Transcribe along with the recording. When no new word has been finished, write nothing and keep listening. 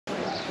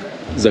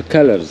The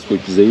colors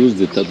which they used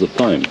it at the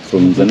time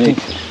from the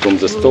nature, from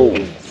the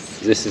stone.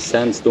 This is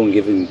sandstone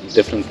giving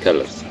different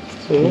colors.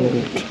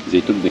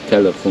 They took the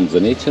color from the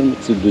nature,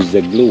 mixed it with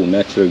the glue,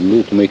 natural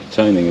glue, to make it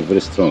shining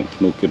very strong,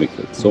 no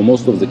chemicals. So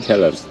most of the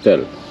colors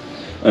tell.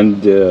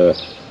 And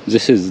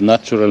this is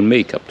natural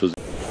makeup to the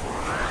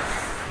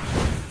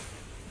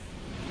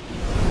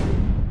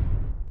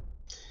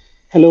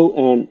Hello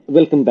and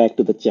welcome back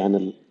to the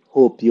channel.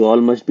 Hope you all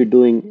must be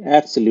doing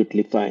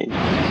absolutely fine.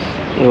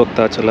 वक्त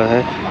आ चला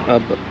है,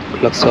 अब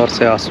लक्सौर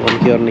से आसवान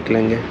की ओर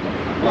निकलेंगे।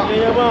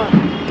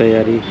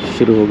 तैयारी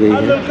शुरू हो गई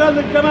है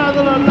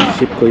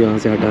शिप को यहाँ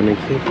से हटाने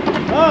की।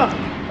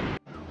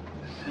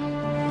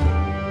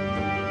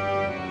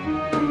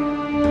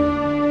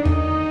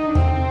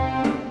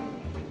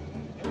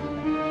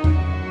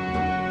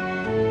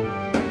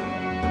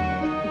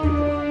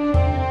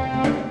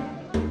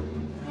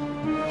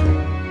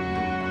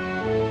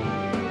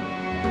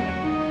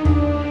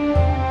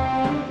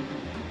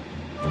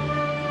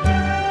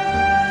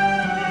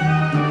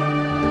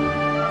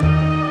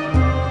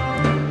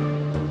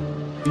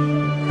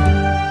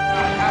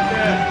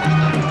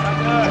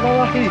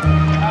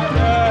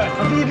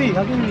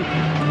 حبيبي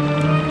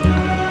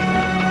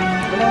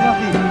سلام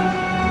أخي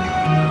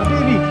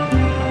حبيبي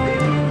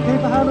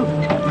كيف حالك؟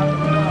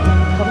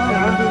 تمام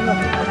الحمد لله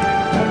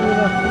الحمد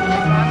لله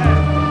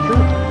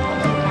شوف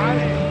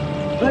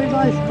very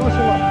nice ما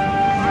شاء الله.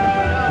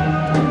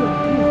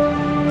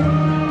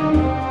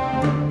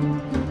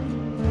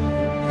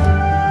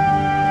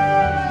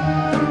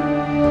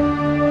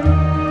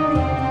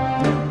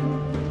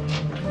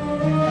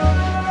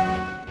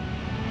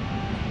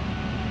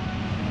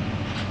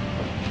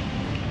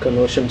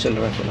 कन्वर्शन चल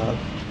रहा है फिलहाल।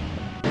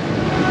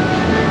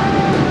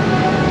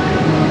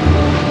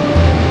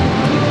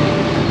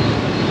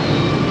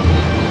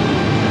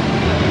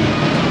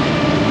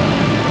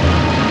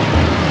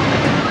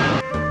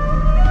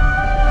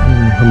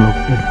 हम लोग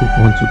एडफू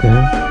पहुंच चुके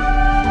हैं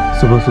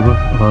सुबह सुबह,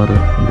 और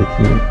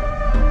देखिए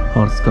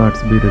हॉर्स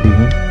कार्ट्स भी रेडी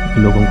हैं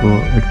लोगों को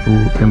एडफू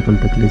टेंपल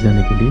तक ले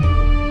जाने के लिए।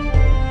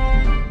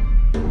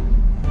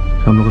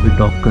 हम लोग अभी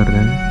डॉक कर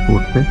रहे हैं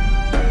पोर्ट पे।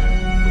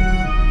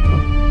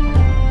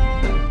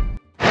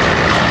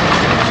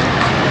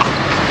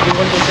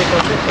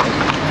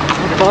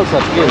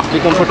 Yes, be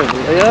comfortable.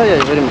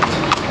 Yeah, very much.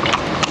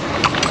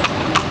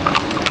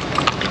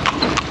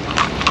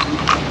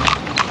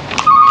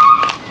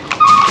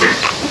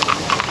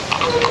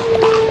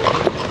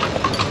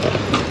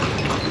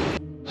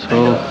 So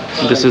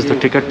this is the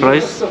ticket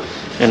price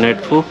in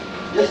EDFU.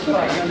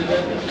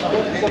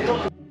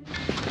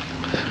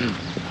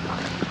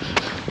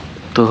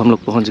 तो हम लोग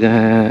पहुंच गए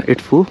हैं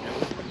EDFU.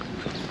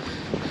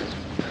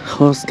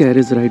 Horse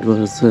carriage ride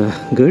was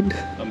good.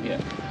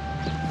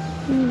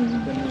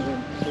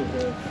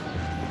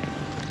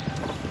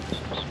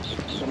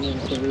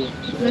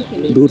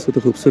 दूर से तो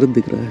खूबसूरत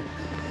दिख रहा है।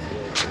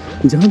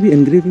 जहाँ भी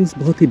एनग्रेविंग्स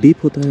बहुत ही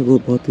डीप होता है वो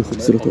बहुत ही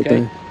खूबसूरत होता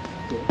है।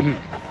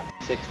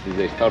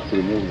 They start to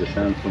remove the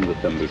sand from the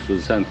temple, so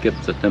the sand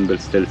kept the temple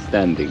still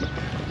standing,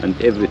 and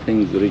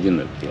everything is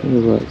original here.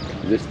 Right.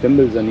 This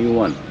temple is a new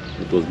one.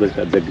 It was built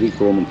at the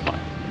Greek-Roman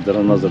time. There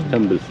are another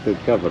temples still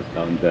covered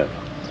down there,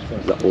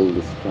 the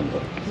oldest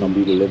temple. Some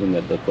people living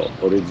at the top.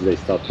 Already they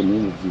start to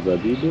move the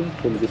people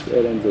from this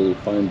area, and they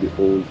will find the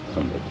old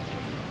temple.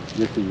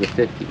 This is the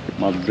city,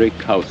 must break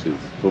houses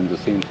from the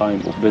same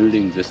time of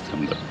building this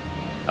temple.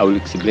 I will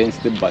explain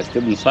step by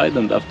step inside,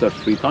 and after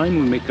free time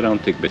we'll make around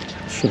take picture.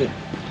 Sure.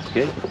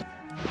 Okay?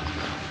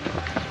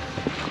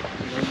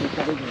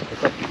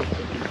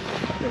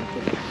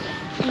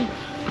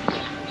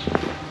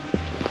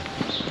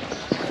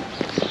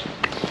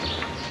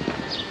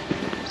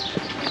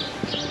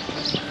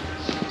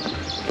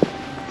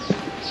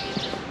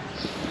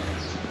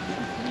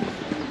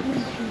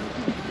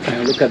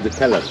 Now look at the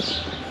colors.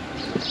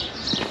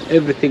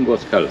 Everything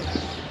was colored.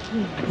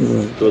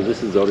 Right. So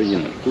this is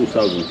original.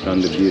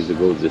 2,500 years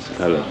ago, this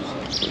color.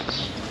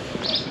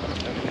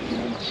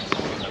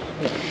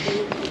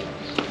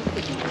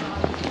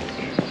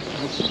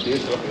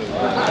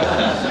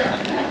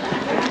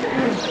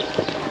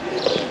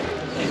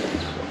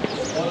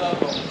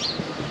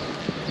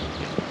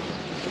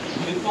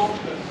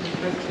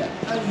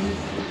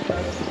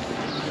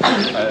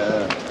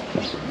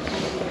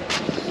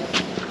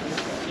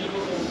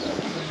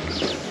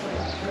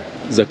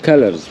 The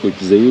colors which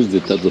they used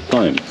it at the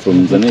time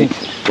from the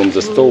nature, from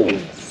the stone.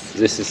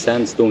 This is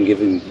sandstone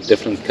giving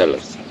different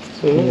colors.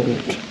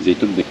 They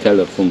took the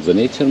color from the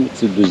nature,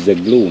 mixed it with the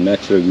glue,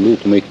 natural glue,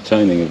 to make it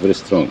shining very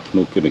strong,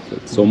 no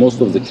chemicals. So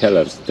most of the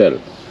colors tell.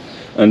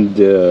 And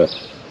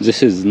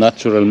this is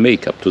natural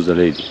makeup to the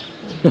lady.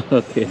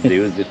 Okay. They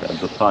used it at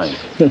the time.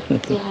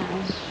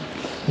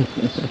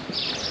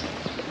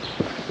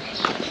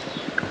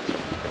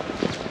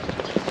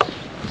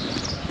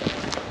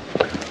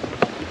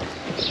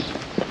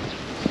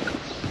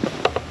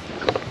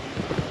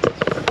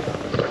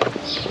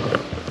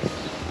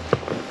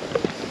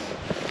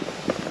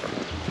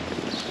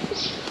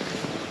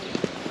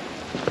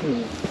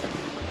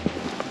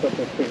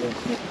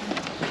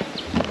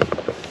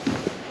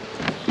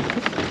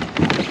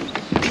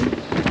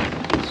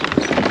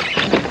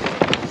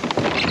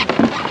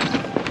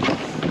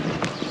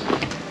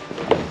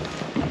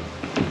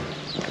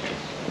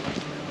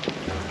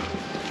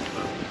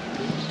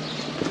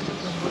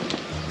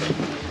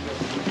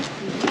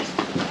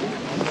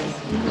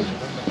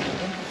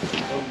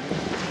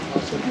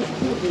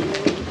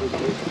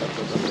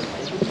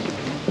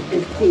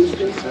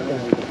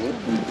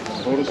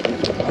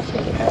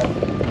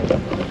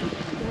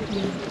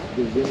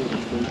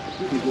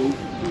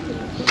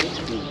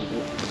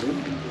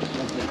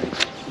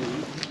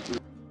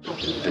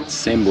 It's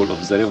symbol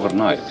of the river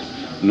Nile.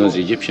 You know,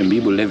 the Egyptian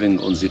people living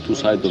on the two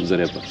sides of the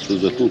river. So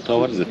the two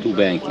towers, the two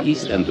banks,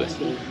 east and west.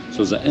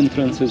 So the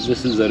entrances,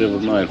 this is the river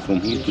Nile from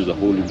here to the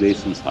holy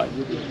place inside.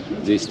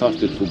 They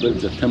started to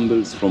build the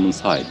temples from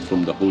inside,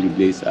 from the holy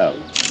place out.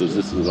 So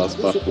this is the last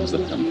part of the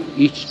temple.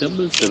 Each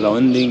temple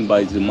surrounding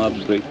by the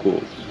mud brick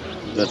wall.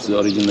 That's the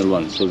original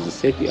one. So the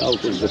city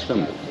out of the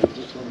temple.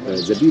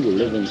 The people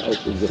living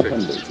out of the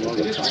temples at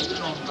the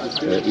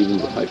time, even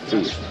the high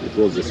priest. It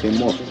was the same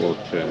mosque or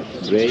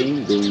church,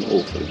 praying, doing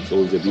offerings.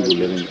 All the people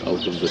living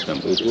out of the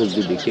temple. It was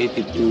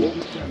dedicated to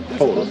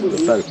Horus, the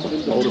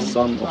pharaoh, Horus,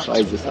 son of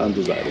Isis and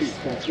Osiris.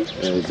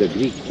 The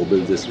Greek who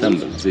built this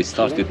temple. They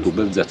started to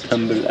build the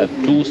temple at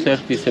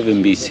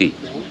 237 BC,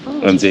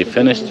 and they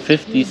finished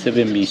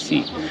 57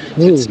 BC.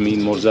 It's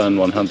mean more than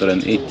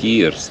 180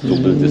 years to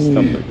build this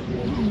temple.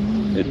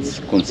 It's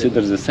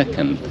considered the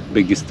second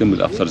biggest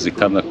temple after the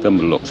Karnak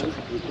Temple, Luxor.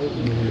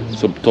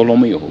 So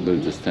Ptolemy who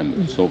built this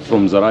temple. So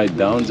from the right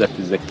down, that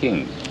is the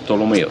king,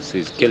 Ptolemy.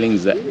 He's killing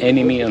the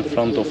enemy in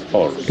front of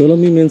Horus.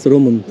 Ptolemy means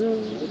Roman.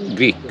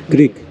 Greek.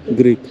 Greek.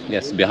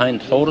 Yes,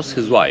 behind Horus,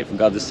 his wife,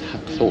 goddess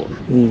Hathor,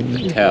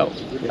 the cow.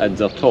 At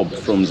the top,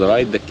 from the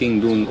right, the king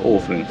doing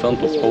offering. In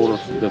front of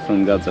Horus,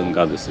 different gods and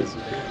goddesses.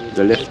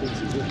 The left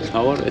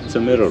tower, it's a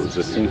mirror,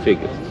 the same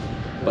figure.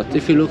 But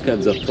if you look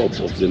at the top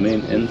of the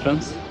main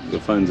entrance, you'll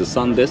find the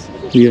sun disk,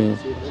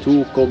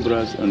 two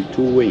cobras and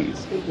two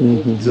wings.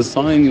 The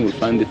sign, you will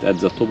find it at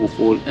the top of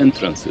all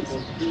entrances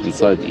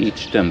inside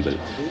each temple.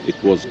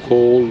 It was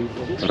called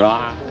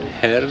Ra,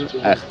 Her,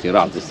 Akhti.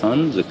 Ra, the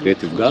sun, the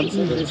creative god.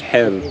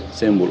 Her,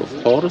 symbol of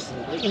Horus.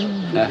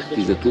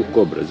 Akhti, the two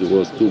cobras. There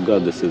was two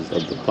goddesses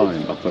at the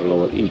time, Upper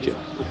Lower Egypt.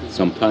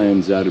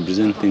 Sometimes they are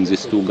representing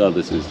these two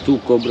goddesses. Two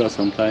cobras,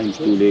 sometimes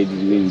two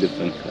ladies wearing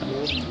different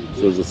crowns.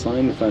 So the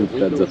sign you find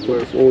at the top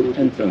of all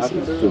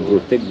entrances to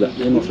protect the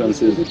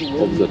entrances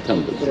of the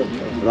temple.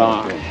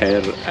 Ra,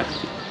 Her,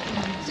 Akhti.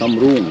 Some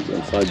rooms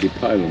inside the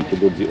pylon to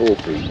put the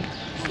offering.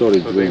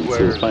 Storage wings,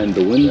 so you find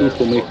the window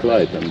to make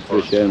light and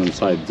fresh air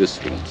inside these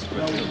rooms.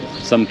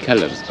 Some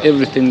colors,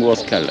 everything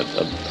was colored,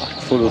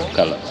 full of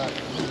colors.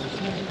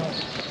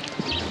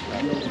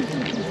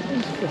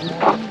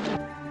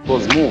 It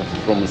was moved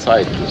from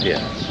inside to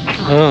here.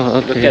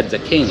 Look at the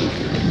king.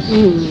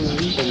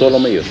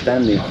 Ptolemy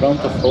standing in front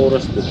of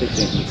Horus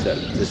protecting himself.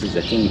 This is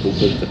the king who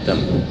built the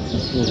temple.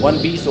 One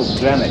piece of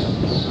granite.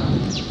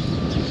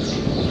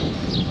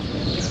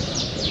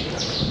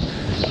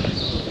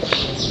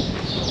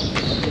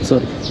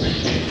 Sorry.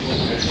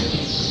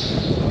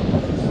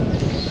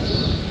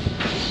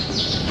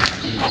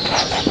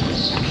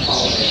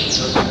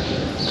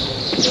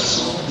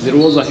 There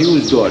was a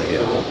huge door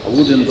here, a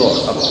wooden door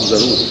up to the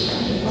roof.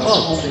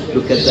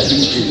 Look at the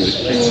interior,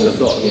 the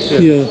door.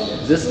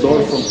 This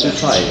door from two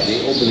sides,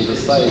 they open the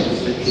side to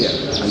sit here,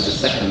 and the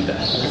second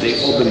they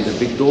open the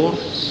big door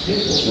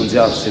when they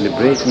are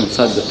celebrating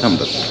inside the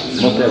temple.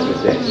 Not every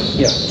day.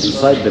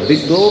 Inside the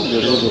big door,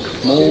 there was a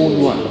small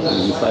one,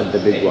 and inside the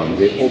big one,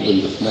 they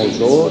open the small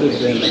door, and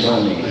then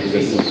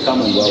they will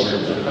come and go out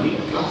of the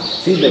temple.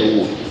 See the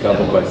wood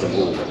covered by the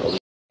wood.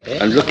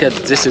 And look at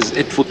this is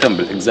EDFU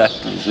temple,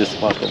 exactly this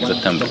part of the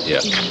temple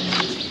here.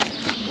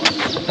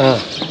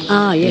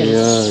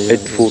 Yes.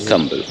 EDFU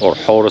temple or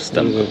Horus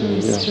temple.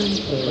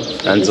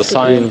 And the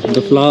sign,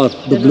 the flower,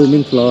 the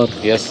blooming flower.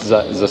 yes,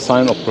 the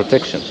sign of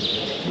protection.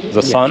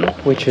 The sun,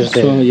 Which is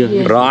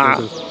there. Ra,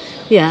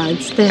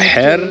 It's there.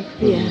 Her,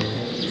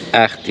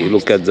 Akhti.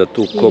 Look at the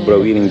two cobra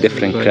wearing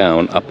different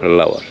crown, upper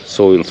lower.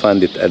 So you'll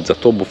find it at the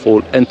top of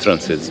all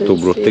entrances to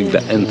protect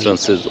the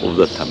entrances of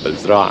the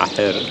temples. Ra,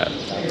 Her,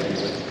 Akhti.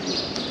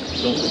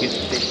 Don't forget to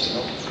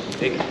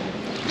take it.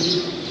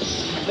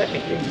 Let me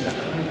take that.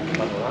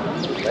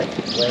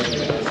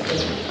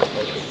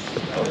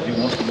 Do you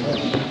want to know?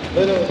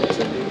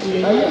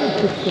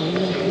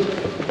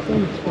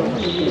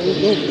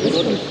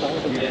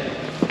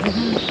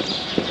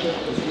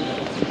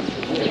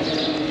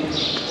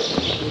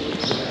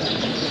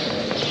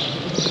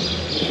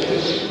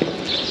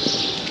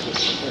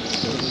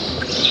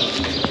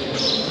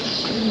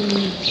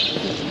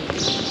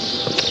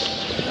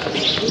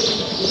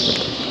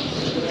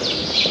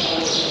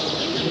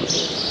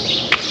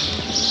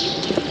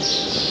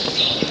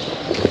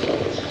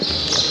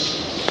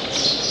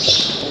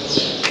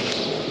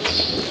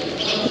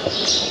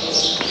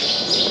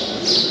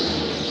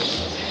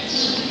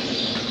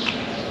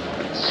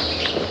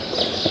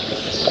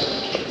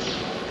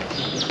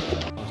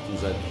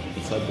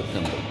 Inside the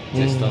temple.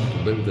 They start to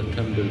build the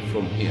temple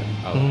from here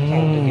out.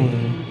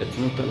 It's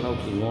not allowed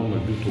to normal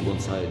people go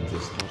inside the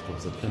start of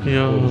the temple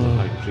or the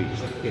high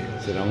priest.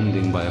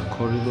 Surrounding by a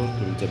corridor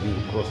to the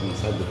people crossing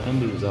inside the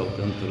temple without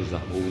entering the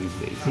holy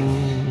place.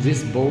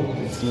 This boat,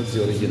 it's not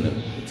the original,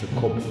 it's a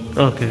copy.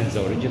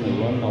 The original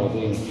one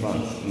nowadays in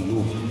France, in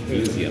Louvre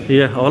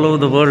Museum. All over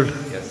the world.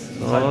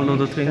 Yes. All of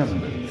the things.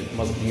 It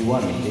must be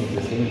one, it takes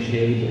the same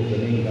shape of the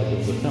main god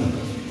of the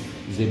temple.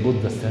 They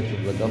put the statue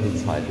of the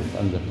double-sided,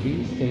 and the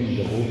priests take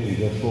the oath in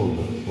their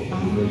shoulder for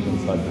elevation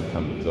inside the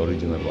temple, the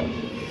original one.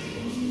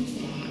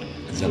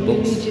 The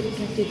box. Egypt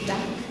kept it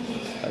back.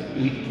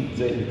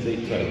 They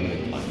tried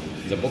many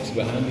times. The box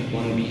behind it,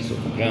 one piece of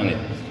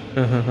granite.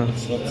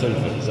 It's not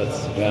silver,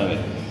 that's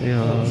granite.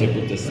 Yeah. They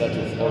put the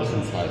statue of Horus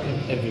inside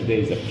it. Every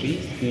day the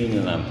priest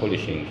cleaning and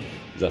polishing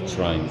that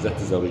shrine. That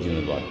is the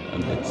original one.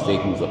 And it's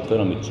taking the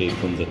pyramid shape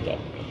from the top.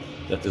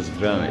 That is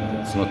granite,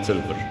 it's not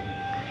silver.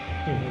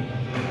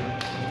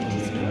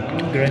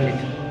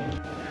 Granite.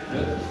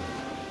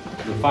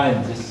 You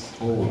find this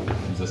hole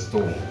in the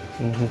stone.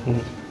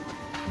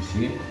 You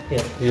see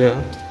it?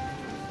 Yeah.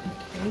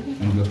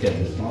 And look at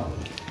this one.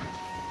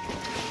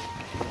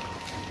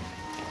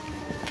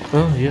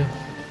 Oh, yeah.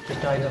 To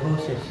tie the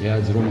horses. Yeah,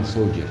 it's Roman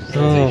soldiers.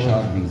 Oh. They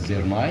sharpened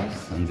their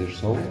knives and their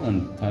sword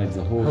and tied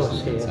the horses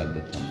Horse, yeah. inside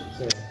the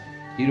temple.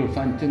 Here you'll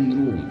find 10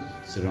 rooms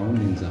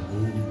surrounding the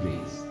whole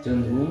place.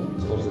 10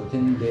 rooms for the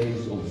 10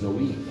 days of the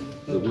week.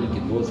 The week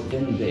it was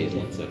 10 days,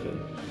 not 7.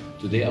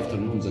 Today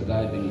afternoon, the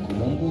guide in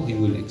Colombo, he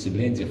will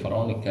explain the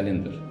pharaonic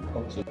calendar.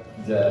 So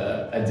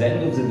at the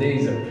end of the day,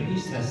 the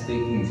priest has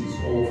taken this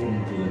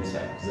offering to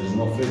themselves. There's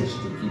no fridge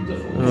to keep the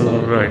food.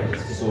 Oh, right.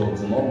 So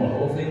the normal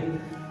offering,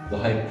 the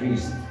high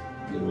priest,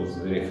 he was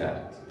very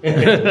fat.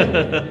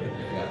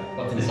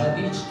 But inside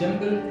each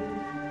temple,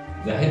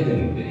 the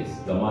hidden place,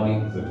 the money,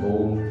 the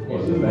gold,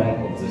 or the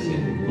bank of the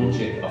city, go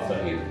check after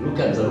it. Look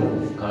at the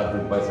roof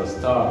carved by the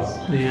stars.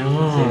 Yeah.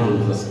 Symbol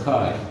of the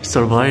sky.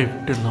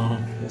 Survived till now.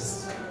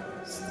 Yes.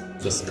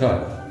 The sky.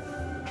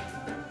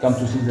 Come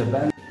to see the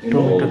bank. You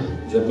know,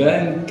 the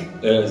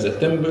bank, the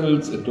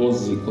temples, it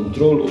was the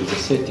control of the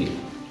city.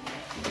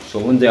 So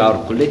when they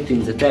are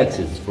collecting the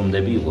taxes from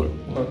the people,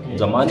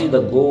 the money,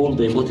 the gold,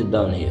 they put it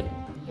down here.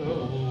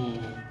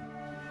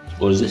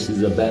 Or this is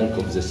the bank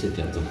of the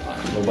city at the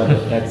time. Nobody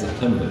attacks the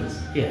temples.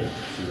 Yeah.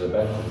 This is the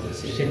bank of the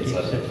city. City,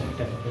 inside the city, temple.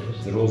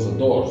 temples. There was a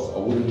doors, a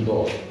wooden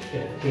door.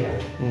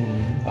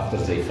 Yeah. After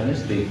they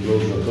finished, they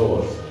closed the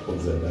doors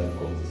of the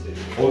bank of the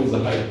city. All the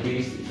high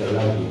priests, it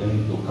allowed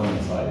them to come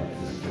inside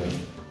this room.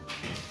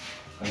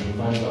 And you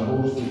find the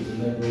horses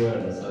everywhere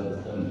inside the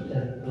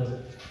temple.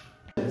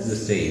 It's the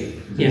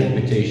same, the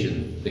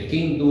invitation. The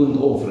king doing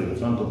offering in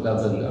front of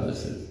gods and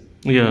goddesses.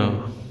 Yeah.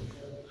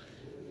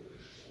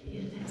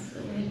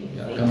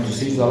 Yeah, come to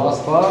see the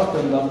last part,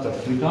 and after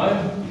free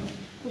time,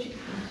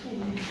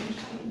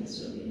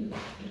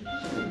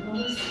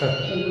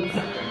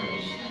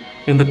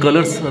 And the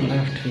colors are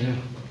left here.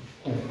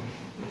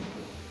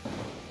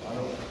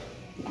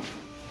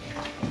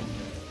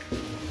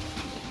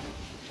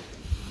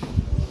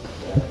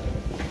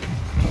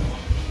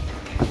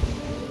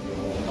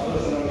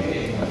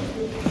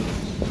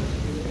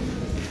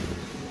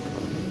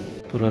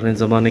 पुराने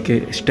ज़माने के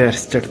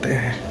stairs चढ़ते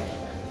हैं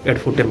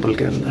Edfu temple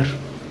के अंदर।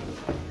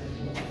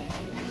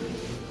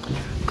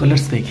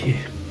 Colours देखिए,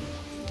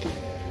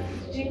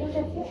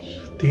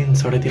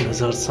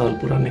 3-3,500 साल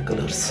पुराने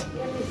कलर्स।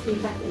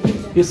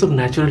 ये सब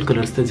नेचुरल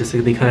कलर्स थे,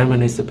 जैसे दिखाया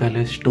मैंने इससे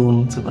पहले,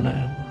 स्टोन से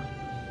बनाया हुआ,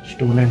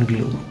 stone and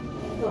glue.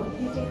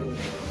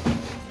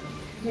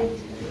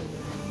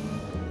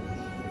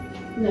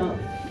 No,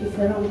 it's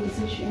the wrong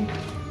position.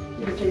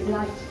 It is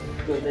light.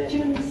 Go there. Do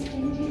you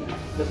understand here?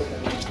 Look at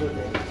that. Go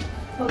there.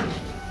 Okay.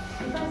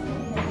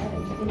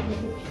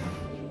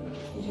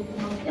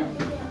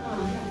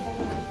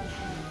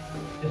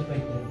 Just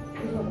right there.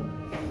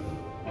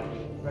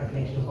 Right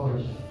next to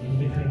Horus. In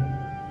between.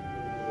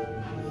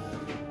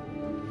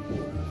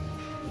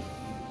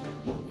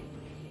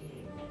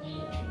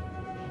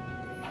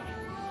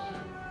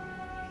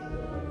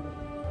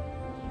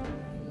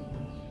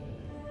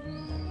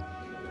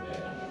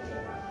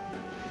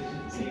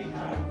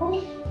 Oh,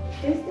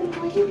 there's the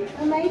light.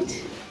 A light.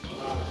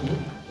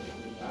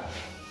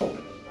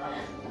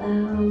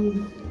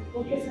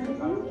 What is that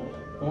again?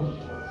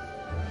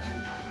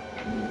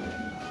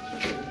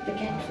 The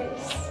cat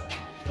face.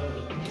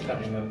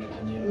 Can't remember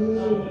the name.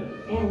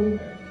 And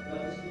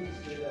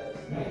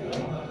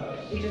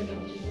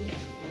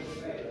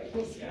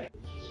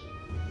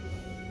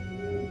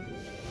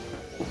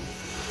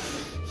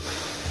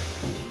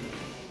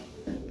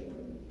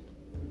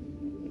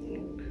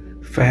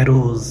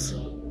pharaohs,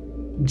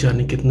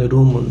 जाने कितने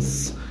Romans,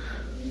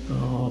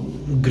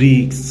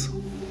 Greeks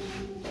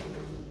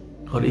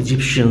और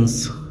Egyptians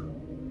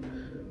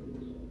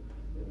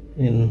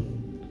इन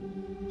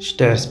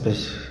stairs पे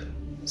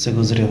से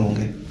गुजरे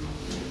होंगे।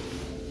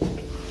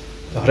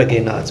 और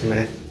again आज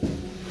मैं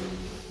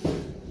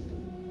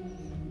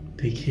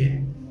देखिए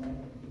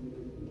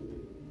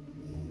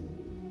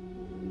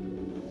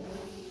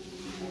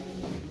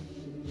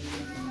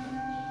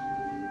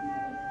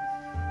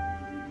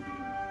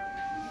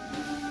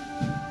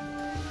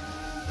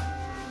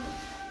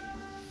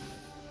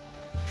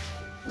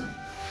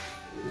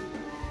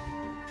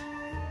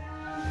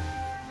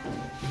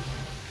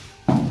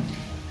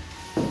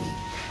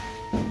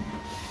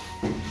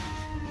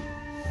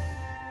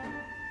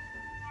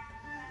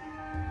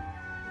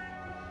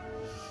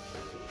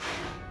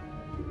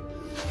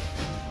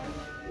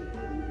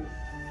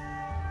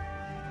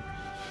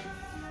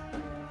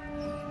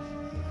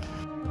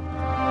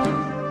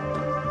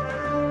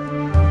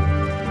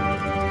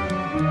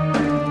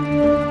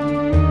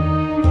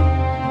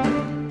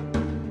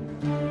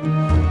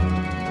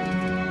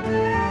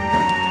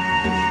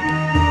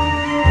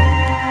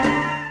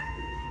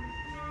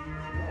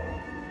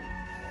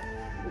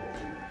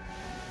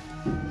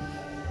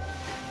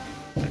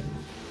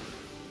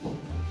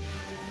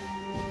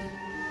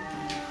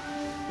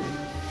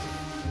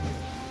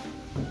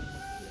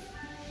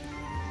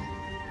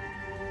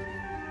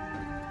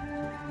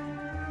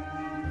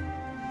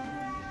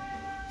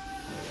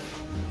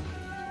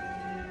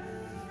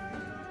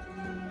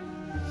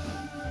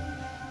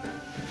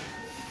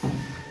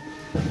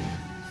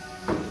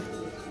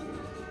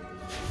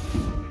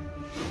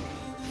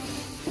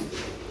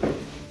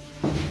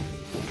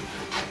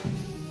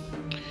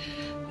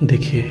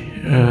देखिए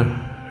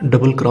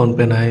डबल क्राउन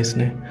पहना है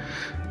इसने,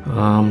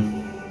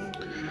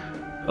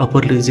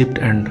 अपर इजिप्ट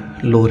एंड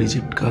लोअर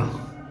इजिप्ट का,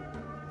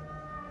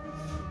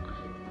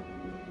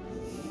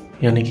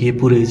 यानी कि ये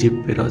पूरे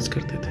इजिप्ट पे राज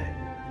करते थे।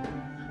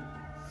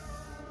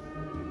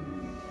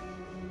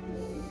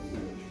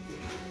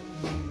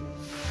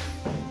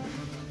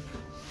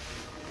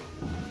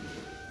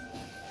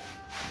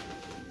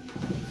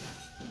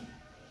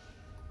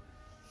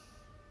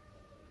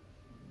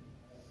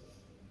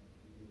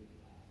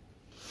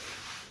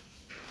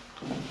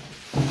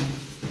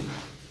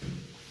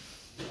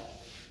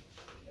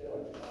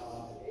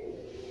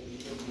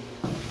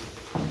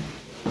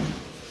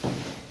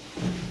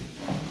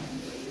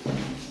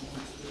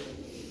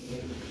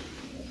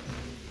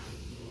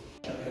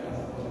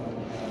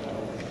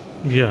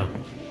 Yeah.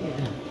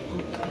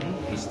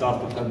 He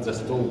started to cut the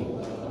stone.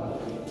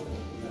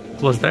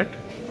 Was that?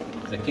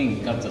 The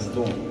king cut the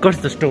stone. Cuts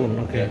the stone.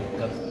 Okay.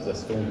 Cut the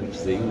stone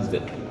which they used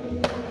it.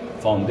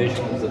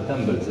 Foundation of the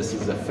temple. This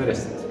is the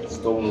first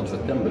stone of the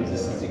temple.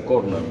 This is the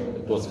corner.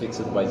 It was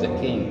fixed by the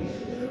king.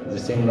 The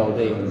same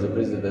nowadays when the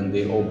president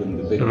they opened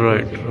the big.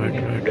 Right.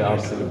 They are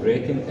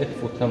celebrating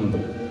EDFU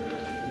temple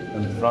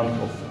in front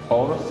of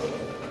Horus.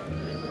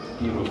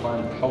 Here we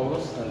find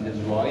Horus and his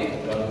wife.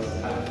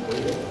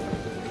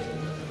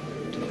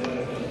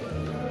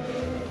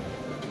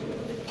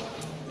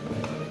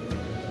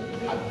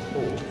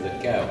 The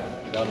cow,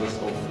 goddess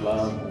of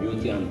love,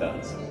 beauty and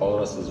dance,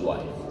 Horus'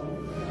 wife.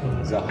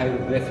 The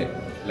hieroglyphic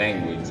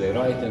language, they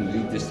write and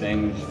read this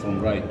language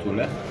from right to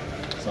left,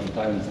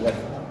 sometimes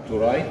left to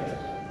right,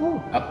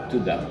 up to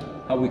down.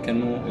 How we can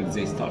know if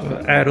they start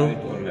with Arrow,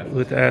 right or left?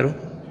 with arrow.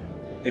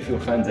 If you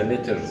find the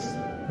letters,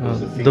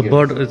 The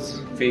bird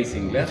is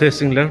facing left,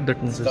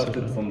 that means it's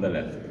started from the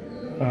left.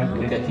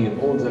 Okay. Look at here,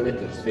 all the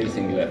letters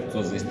facing left,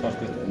 so they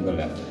started from the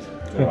left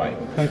to right.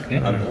 Okay.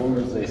 And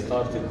always they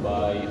started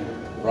by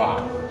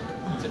Ra,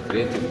 the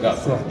creative god,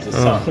 the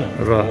sun,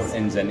 Ra. or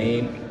in the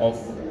name of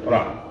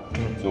Ra.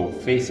 So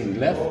facing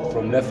left,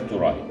 from left to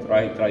right,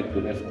 right to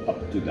left,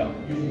 up to down.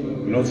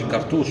 You know the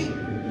cartouche,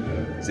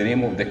 the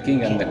name of the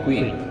king and the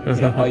queen.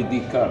 The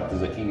ID card to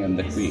the king and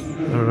the queen.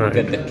 Right. Look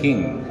at the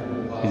king,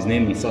 his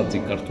name inside the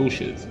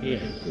cartouches.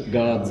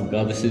 Gods,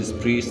 goddesses,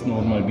 priests,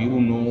 normal people,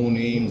 no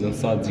names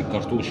inside the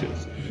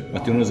cartouches.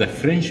 But you know the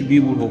French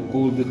people who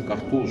called it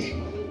cartouche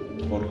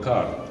or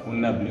card.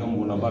 When Napoleon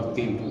Bonaparte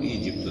came to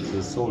Egypt with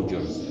the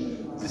soldiers,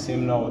 the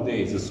same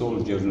nowadays, the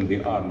soldiers in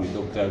the army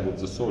don't tag with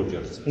the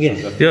soldiers.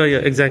 Yes. So the,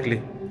 Yeah, exactly.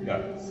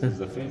 yeah, so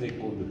the French they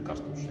called it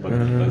cartouche, but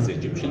the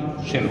Egyptian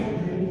Shenu.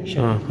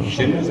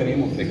 Shenu is the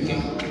name of the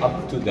king,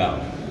 up to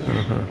down.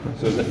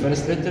 So the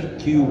first letter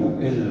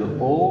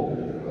Q-L-O-B-A-D-R-A.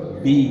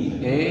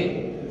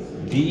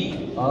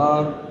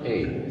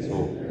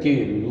 So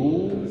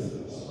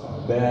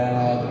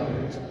Cleopatra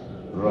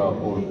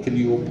or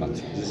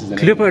Cleopatra. This is the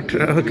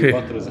Cleopatra, name. okay.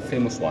 Cleopatra is a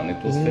famous one.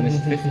 It was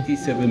finished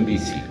 57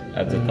 BC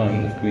at the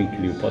time of Queen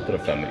Cleopatra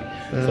family.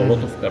 So a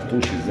lot of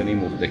cartouches, the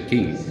name of the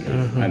king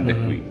and the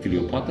queen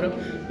Cleopatra,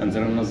 and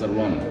then another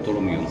one,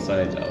 Ptolemy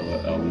inside. I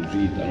will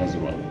read another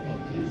one.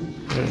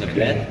 The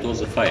black, it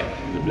was a fire.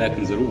 The black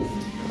in the roof.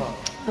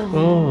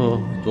 Oh.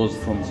 It was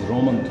from the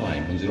Roman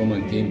time, when the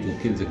Roman came to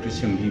kill the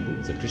Christian people.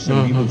 The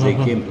Christian people, they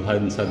came to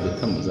hide inside the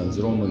temples, and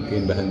the Roman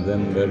came behind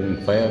them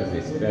burning fire.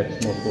 They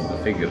scratched most of the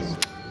figures.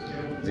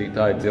 They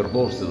tied their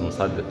horses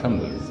inside the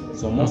temples.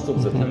 So most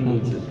of the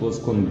temples, it was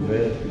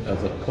converted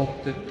as a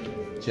Coptic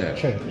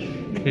church.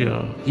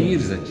 Yeah. Here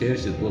the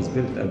church, it was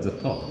built at the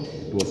top.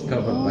 It was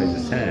covered by the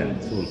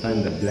sand, so you'll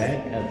find the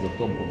black at the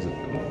top of the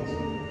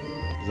temple.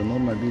 The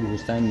normal people who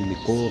stand in the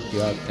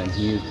courtyard can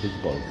hear his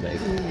voice. Like,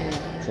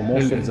 so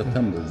most of the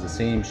temples, the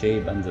same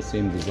shape and the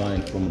same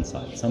design from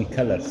inside. Some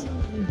colors,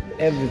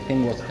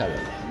 everything was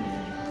colored.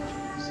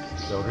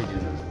 The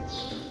original.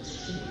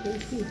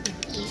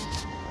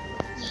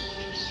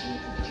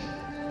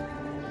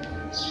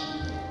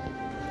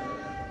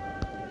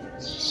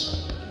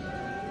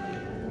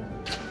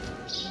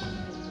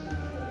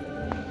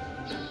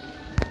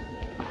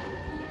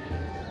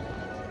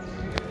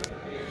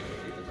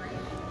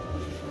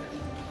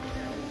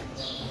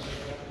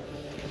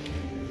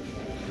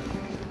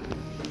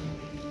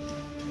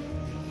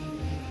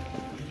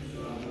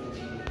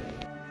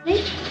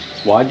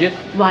 Wajid,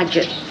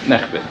 Wajid.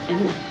 Nakhbet.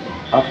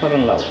 Upper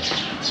and lower.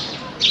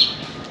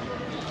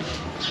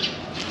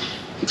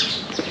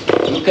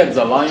 Look at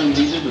the lion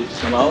here, which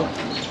come out.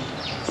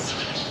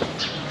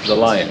 The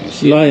lion. You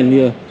see? Lion,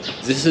 yeah.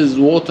 This is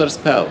water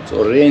spout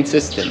or rain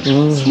system.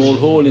 Small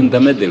hole in the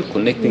middle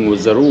connecting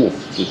with the roof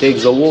to take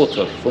the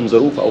water from the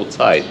roof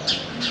outside.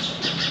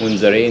 when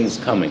the rain is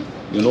coming.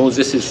 You know,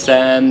 this is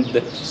sand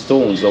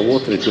stones. The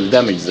water, it will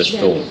damage the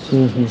stone.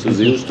 So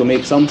they used to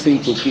make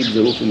something to keep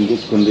the roof in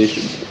good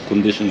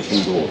condition from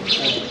the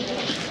water.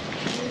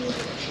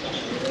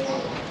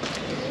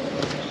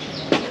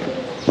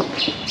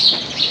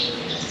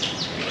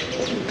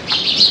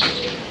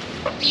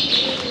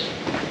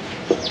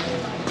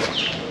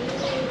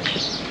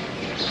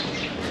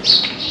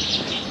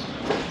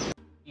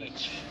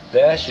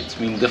 Dash, it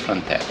means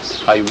different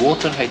tax. High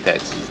water, high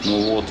taxes. No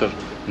water,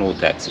 no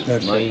taxes.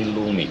 Okay. 9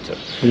 kilometers.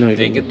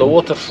 They get the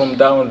water from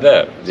down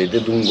there. They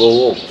didn't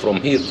go up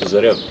from here to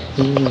the river.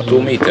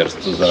 2 meters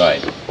to the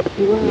right.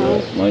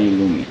 Wow. 9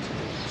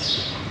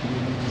 kilometers.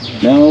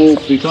 Now,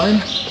 free time?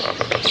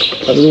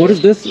 What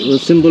is this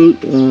symbol?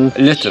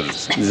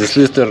 Letters. This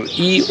letter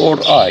E or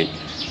I.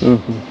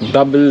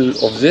 Double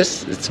of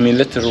this, it's mean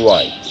letter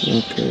Y.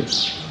 Okay.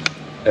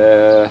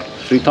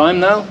 Free time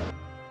now?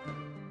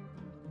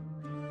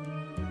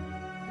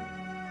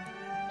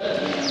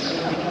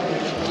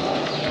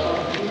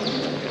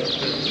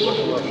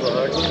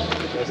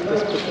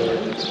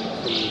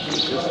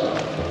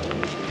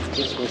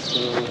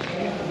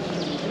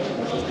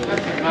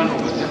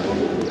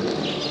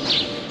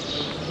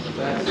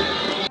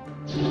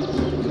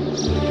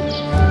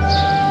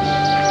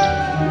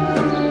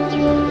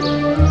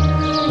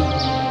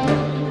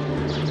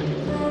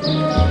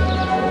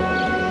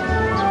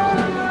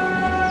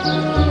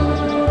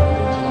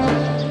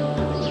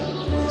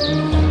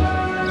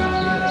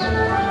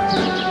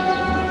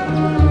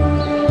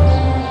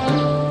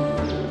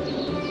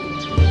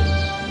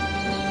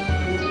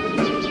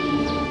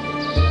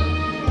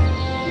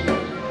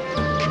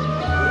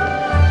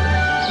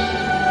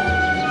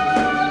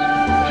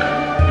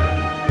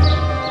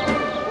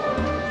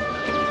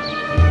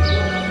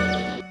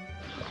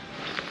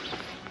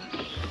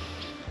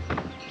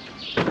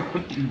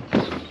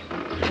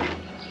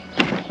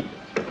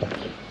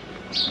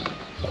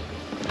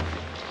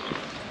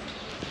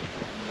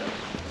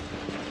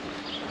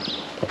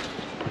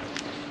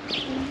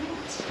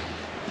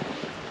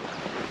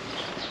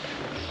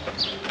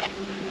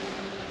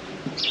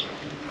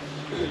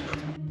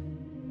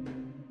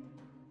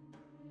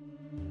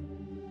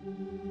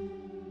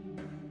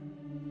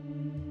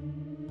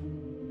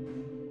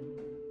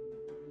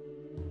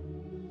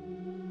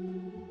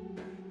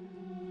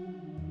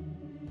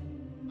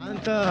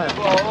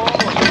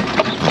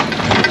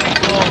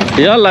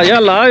 يلا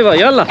يلا ايوه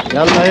يلا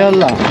يلا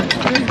يلا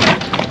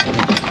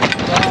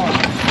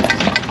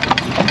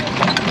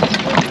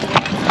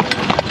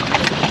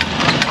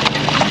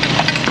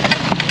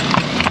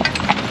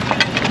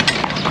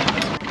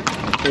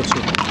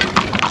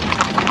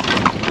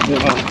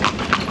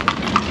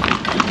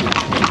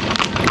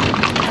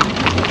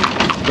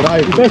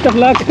Best of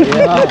luck.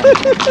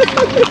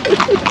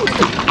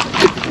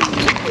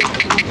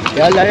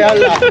 يلا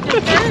يلا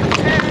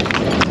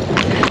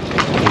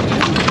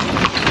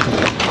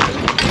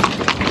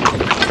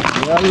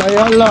يلا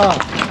يلا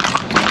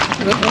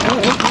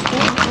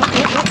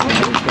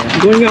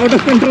Going out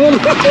of control.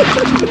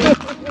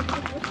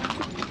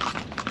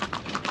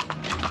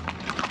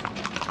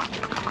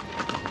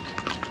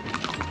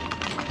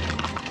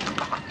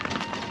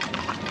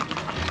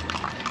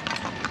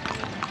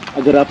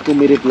 अगर आपको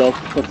मेरे blog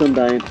पसंद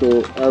आए तो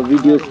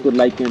videos को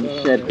like and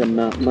share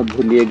करना मत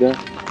भूलिएगा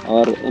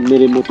और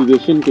मेरे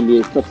मोटिवेशन के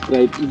लिए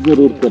सब्सक्राइब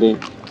ज़रूर करें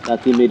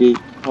ताकि मेरी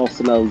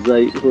हौसला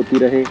अफजाई होती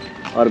रहे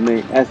और मैं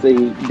ऐसे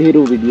ही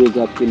ढेरों वीडियोस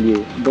आपके लिए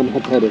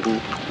बनाता रहूं।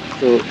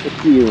 तो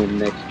सी यू इन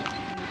नेक्स्ट।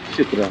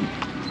 शुक्रिया।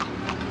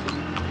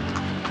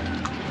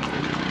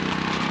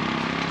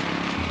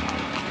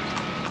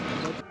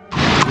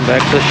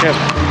 Back to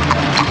ship.